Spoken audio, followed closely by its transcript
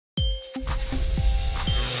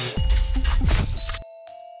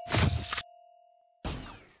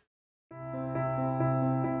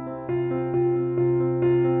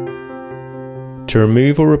To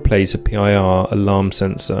remove or replace a PIR alarm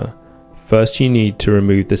sensor, first you need to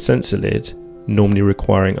remove the sensor lid, normally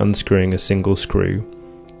requiring unscrewing a single screw,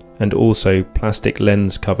 and also plastic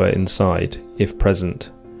lens cover inside, if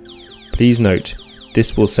present. Please note,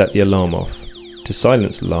 this will set the alarm off, to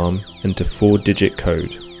silence alarm and to 4-digit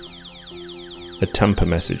code. A tamper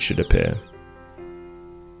message should appear.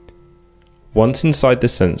 Once inside the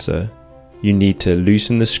sensor, you need to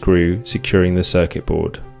loosen the screw securing the circuit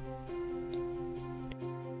board.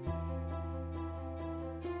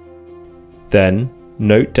 Then,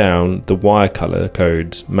 note down the wire color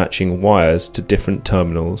codes matching wires to different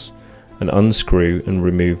terminals and unscrew and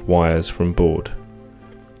remove wires from board.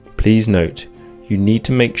 Please note, you need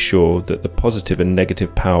to make sure that the positive and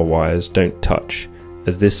negative power wires don't touch,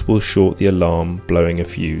 as this will short the alarm blowing a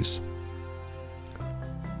fuse.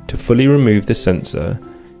 To fully remove the sensor,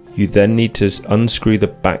 you then need to unscrew the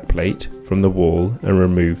backplate from the wall and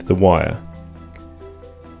remove the wire.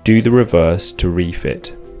 Do the reverse to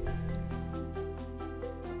refit.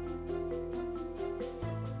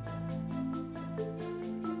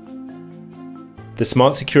 The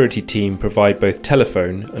Smart Security team provide both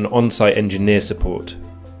telephone and on-site engineer support.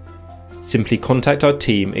 Simply contact our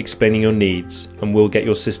team explaining your needs and we'll get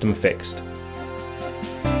your system fixed.